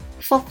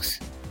Folks,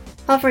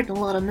 I've written a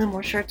lot of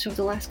memoir shorts over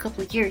the last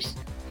couple of years.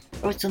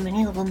 I wrote so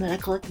many of them that I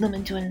collected them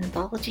into an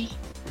anthology.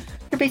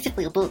 They're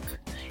basically a book,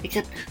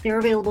 except they're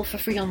available for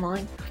free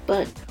online,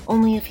 but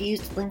only if you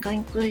use the link I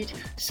included.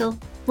 So,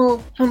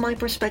 well, from my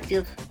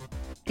perspective,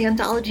 the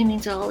anthology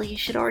means that all of you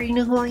should already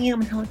know who I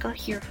am and how I got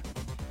here.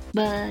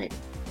 But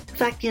the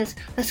fact is,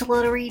 that's a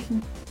lot of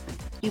reading.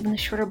 Even the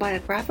shorter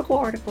biographical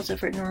articles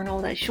I've written aren't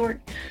all that short,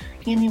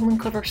 and they only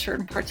cover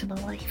certain parts of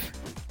my life.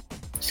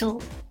 So,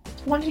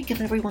 I wanted to give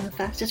everyone the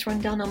fastest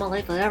rundown on my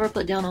life I ever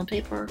put down on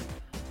paper,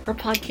 or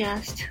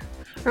podcast,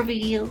 or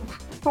video,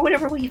 or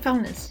whatever way you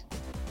found this.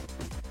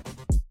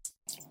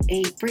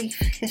 A brief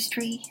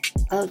history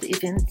of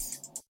events.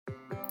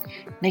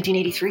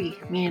 1983,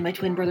 me and my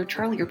twin brother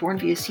Charlie are born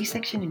via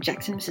C-section in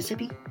Jackson,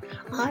 Mississippi.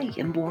 I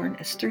am born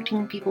as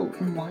 13 people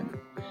in one.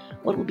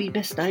 What will be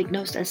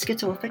misdiagnosed as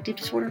schizoaffective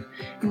disorder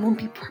and won't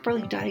be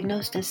properly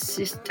diagnosed as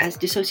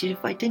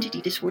dissociative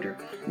identity disorder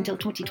until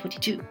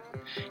 2022.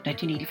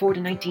 1984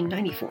 to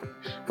 1994.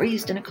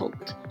 Raised in a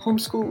cult,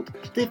 homeschooled,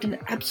 lived in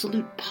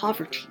absolute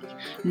poverty.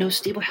 No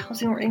stable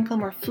housing or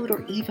income or food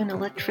or even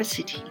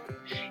electricity.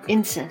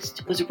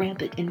 Incest was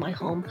rampant in my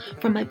home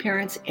from my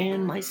parents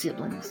and my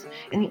siblings,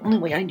 and the only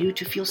way I knew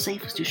to feel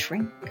safe was to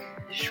shrink.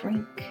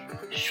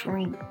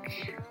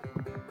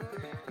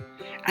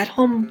 At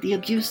home, the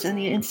abuse and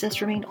the incest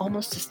remained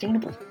almost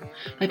sustainable.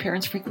 My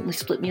parents frequently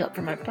split me up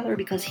from my brother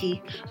because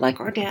he,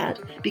 like our dad,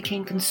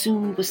 became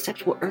consumed with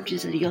sexual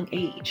urges at a young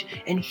age,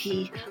 and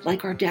he,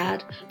 like our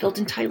dad, felt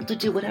entitled to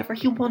do whatever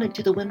he wanted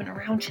to the women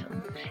around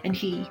him, and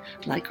he,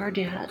 like our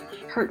dad,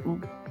 hurt me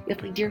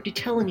if I dared to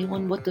tell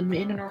anyone what the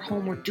men in our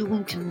home were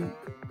doing to me.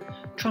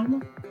 Trauma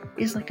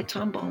is like a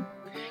time bomb.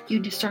 You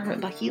disarm it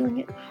by healing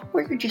it,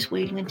 or you're just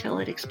waiting until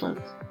it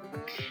explodes.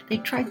 They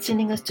tried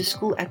sending us to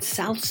school at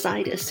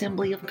Southside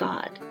Assembly of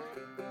God.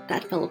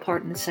 That fell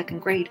apart in the second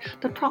grade.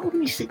 The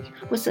problem, you see,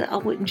 was that I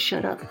wouldn't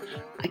shut up.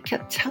 I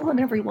kept telling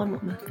everyone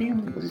what my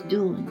family was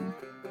doing.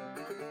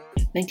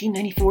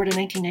 1994 to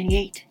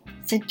 1998.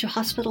 Sent to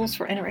hospitals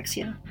for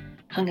anorexia.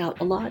 Hung out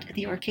a lot at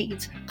the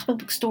arcades, comic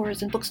book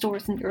stores, and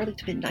bookstores in the early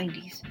to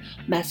mid-90s.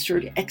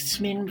 Mastered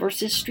X-Men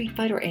vs. Street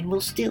Fighter and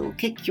will still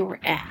kick your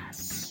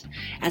ass.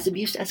 As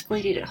abuse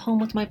escalated at home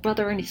with my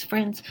brother and his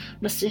friends,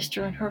 my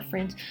sister and her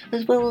friends,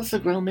 as well as the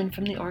grown men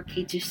from the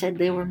arcades who said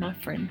they were my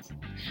friends.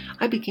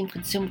 I became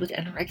consumed with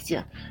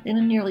anorexia and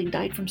I nearly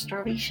died from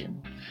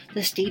starvation.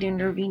 The state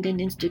intervened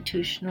and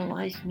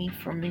institutionalized me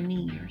for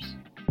many years.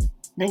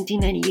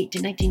 1998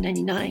 to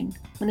 1999.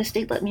 When the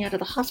state let me out of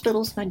the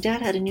hospitals, my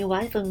dad had a new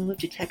wife and we moved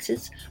to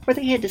Texas, where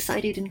they had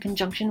decided in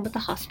conjunction with the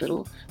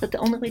hospital that the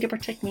only way to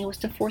protect me was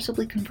to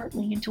forcibly convert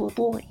me into a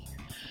boy.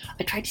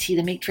 I tried to see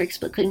The Matrix,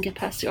 but couldn't get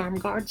past the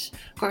armed guards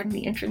guarding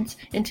the entrance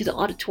into the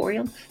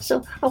auditorium,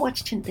 so I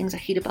watched 10 Things I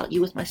Hate About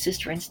You with my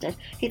sister instead.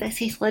 Hey, that's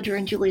Heath Ledger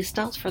and Julia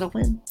Stiles for the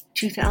win.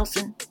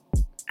 2000.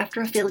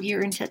 After a failed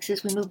year in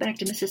Texas, we moved back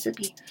to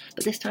Mississippi,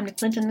 but this time to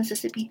Clinton,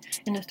 Mississippi,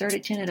 in a third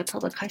attempt at a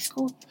public high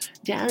school.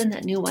 Dad and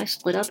that new wife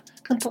split up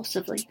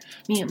compulsively.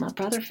 Me and my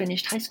brother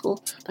finished high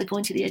school by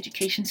going to the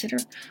education center,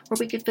 where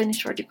we could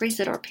finish our degrees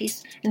at our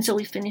pace, and so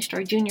we finished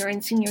our junior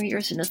and senior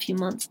years in a few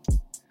months.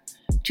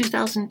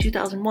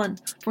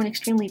 2000-2001, for an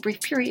extremely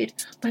brief period,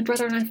 my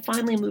brother and I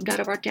finally moved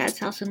out of our dad's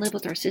house and lived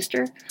with our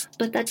sister,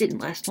 but that didn't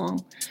last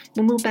long.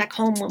 We moved back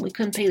home when we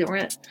couldn't pay the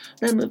rent,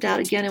 then moved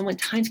out again and went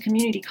to Hines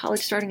Community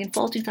College starting in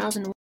fall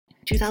 2001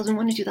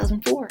 to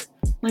 2004.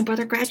 My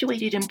brother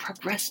graduated and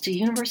progressed to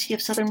University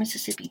of Southern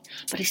Mississippi,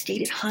 but I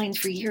stayed at Hines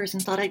for years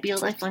and thought I'd be a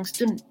lifelong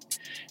student.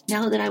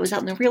 Now that I was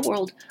out in the real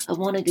world, I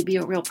wanted to be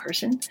a real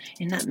person,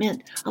 and that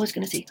meant I was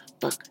going to say,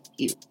 fuck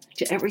you,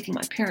 to everything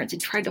my parents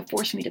had tried to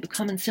force me to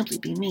become and simply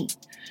be me.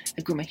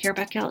 I grew my hair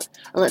back out,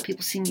 I let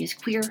people see me as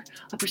queer,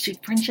 I pursued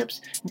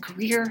friendships and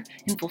career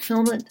and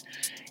fulfillment.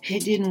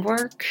 It didn't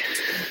work.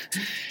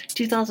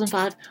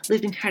 2005,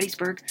 lived in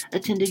Hattiesburg,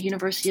 attended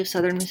University of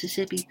Southern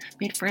Mississippi,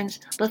 made friends,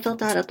 but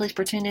felt out of place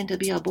pretending to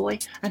be a boy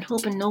and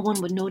hoping no one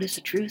would notice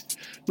the truth.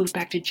 Moved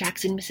back to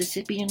Jackson,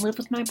 Mississippi and lived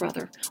with my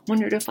brother.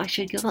 Wondered if I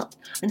should give up.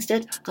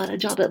 Instead, got a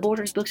job at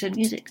Borders Books and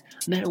Music.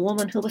 Met a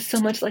woman who was so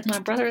much like my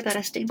brother that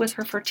I stayed with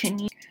her for 10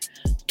 years.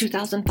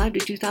 2005 to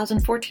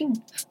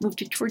 2014, moved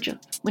to Georgia,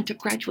 went to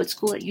graduate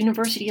school at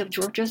University of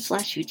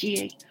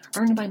Georgia/UGA,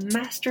 earned my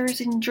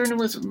master's in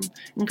journalism,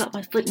 and got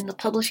my foot in the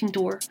publishing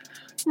door.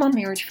 My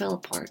marriage fell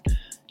apart.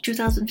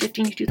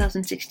 2015 to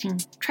 2016,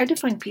 tried to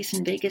find peace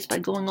in Vegas by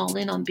going all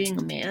in on being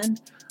a man.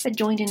 I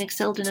joined and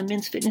excelled in a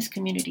men's fitness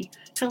community.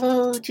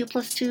 Hello,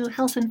 2+2,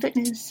 health and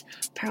fitness.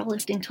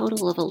 Powerlifting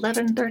total of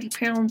 1130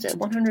 pounds at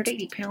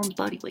 180 pounds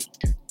body weight.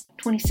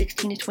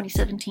 2016 to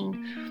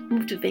 2017,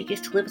 moved to Vegas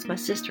to live with my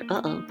sister.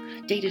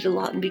 Dated a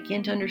lot and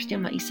began to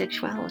understand my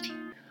asexuality.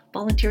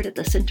 Volunteered at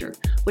the Center,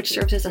 which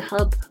serves as a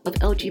hub of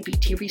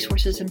LGBT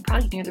resources and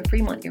pride near the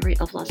Fremont area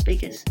of Las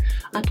Vegas.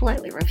 I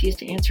politely refused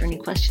to answer any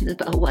questions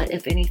about what,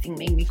 if anything,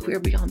 made me queer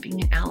beyond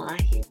being an ally.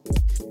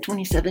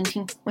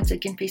 2017, once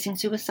again facing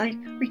suicide,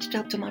 reached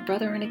out to my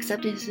brother and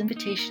accepted his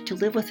invitation to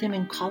live with him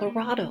in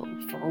Colorado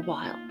for a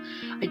while.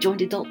 I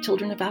joined Adult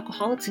Children of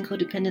Alcoholics and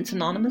Codependents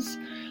Anonymous.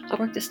 I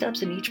worked the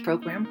steps in each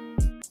program.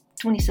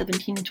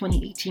 2017 and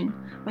 2018,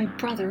 my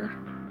brother,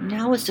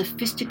 now a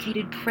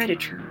sophisticated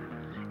predator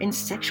and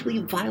sexually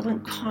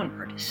violent con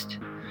artist,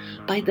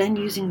 by then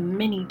using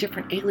many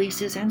different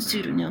aliases and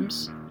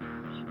pseudonyms,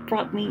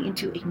 brought me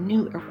into a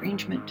new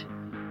arrangement,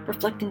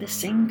 reflecting the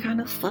same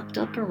kind of fucked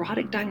up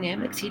erotic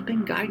dynamics he'd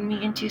been guiding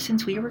me into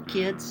since we were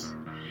kids.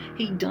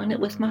 He'd done it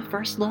with my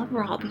first love,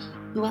 Robbie,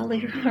 who I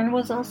later learned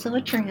was also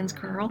a trans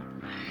girl.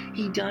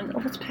 He'd done it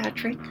with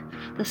Patrick,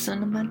 the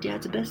son of my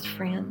dad's best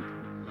friend.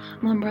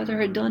 My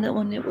brother had done it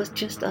when it was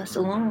just us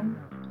alone.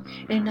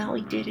 And now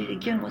he did it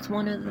again with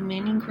one of the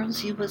many girls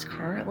he was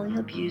currently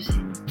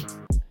abusing.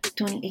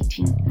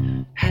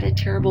 2018, had a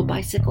terrible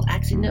bicycle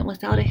accident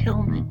without a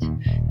helmet.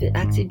 The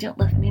accident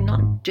left me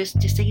not just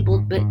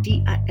disabled, but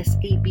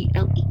disabled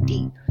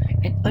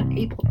and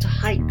unable to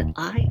hide that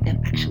I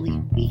am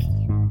actually we.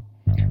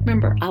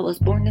 Remember, I was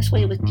born this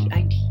way with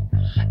DID,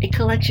 a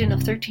collection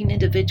of 13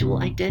 individual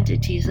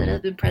identities that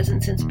have been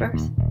present since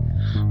birth.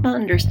 My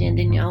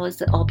understanding now is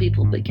that all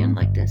people begin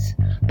like this,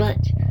 but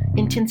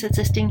intense and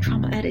sustained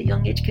trauma at a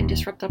young age can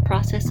disrupt the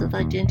process of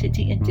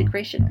identity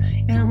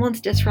integration, and once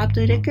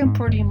disrupted, it can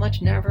pretty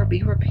much never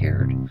be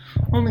repaired,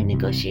 only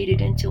negotiated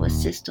into a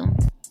system.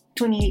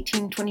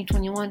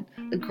 2018-2021,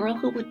 the girl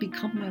who would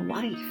become my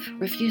wife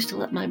refused to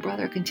let my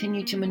brother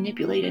continue to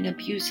manipulate and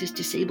abuse his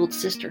disabled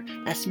sister,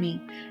 that's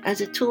me,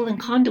 as a tool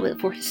and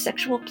conduit for his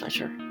sexual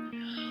pleasure.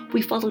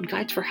 We followed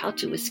guides for how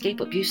to escape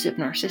abusive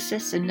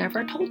narcissists and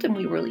never told him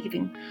we were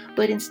leaving,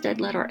 but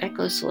instead let our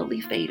echoes slowly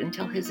fade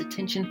until his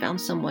attention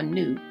found someone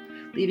new,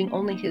 leaving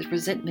only his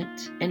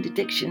resentment and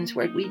addictions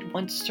where we'd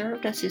once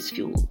served as his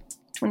fuel.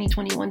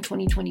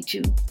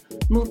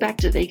 2021-2022, moved back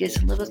to Vegas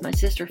and lived with my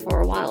sister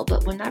for a while,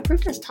 but when that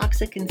proved as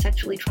toxic and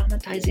sexually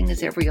traumatizing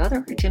as every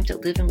other attempt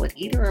at living with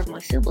either of my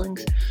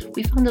siblings,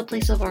 we found a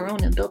place of our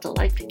own and built a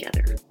life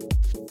together.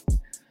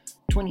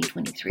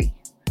 2023.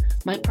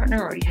 My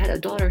partner already had a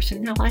daughter, so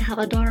now I have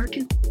a daughter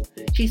too.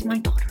 She's my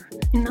daughter,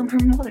 and I'm her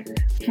mother.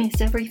 And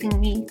it's everything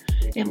me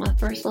and my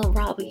first love,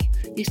 Robbie,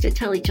 used to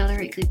tell each other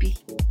it could be.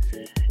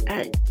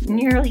 At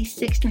nearly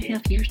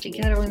 6.5 years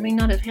together, we may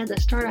not have had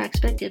the start I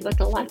expected, but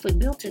the life we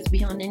built is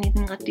beyond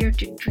anything I dared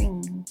to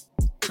dream.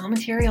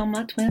 Commentary on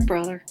my twin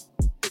brother.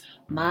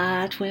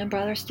 My twin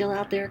brother's still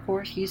out there, of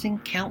course, using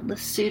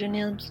countless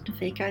pseudonyms and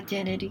fake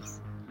identities.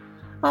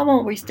 I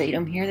won't restate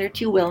them here, they're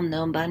too well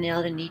known by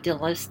now to need to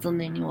list them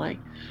anyway.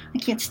 I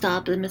can't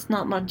stop them, it's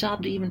not my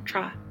job to even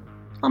try.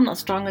 I'm not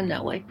strong in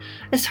that way.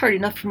 It's hard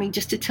enough for me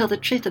just to tell the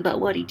truth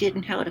about what he did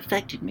and how it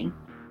affected me.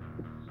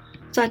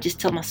 So I just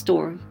tell my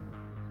story.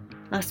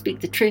 I speak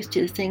the truth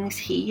to the things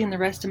he and the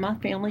rest of my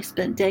family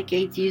spent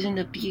decades using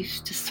abuse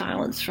to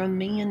silence from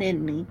me and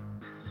in me.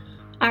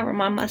 I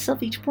remind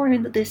myself each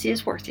morning that this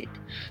is worth it,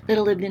 that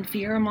I lived in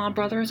fear of my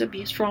brother's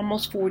abuse for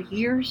almost 40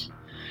 years,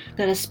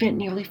 that I spent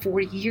nearly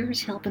 40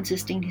 years helping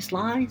sustain his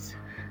lies,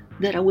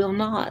 that I will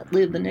not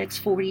live the next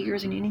 40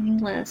 years in anything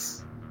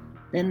less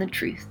than the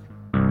truth.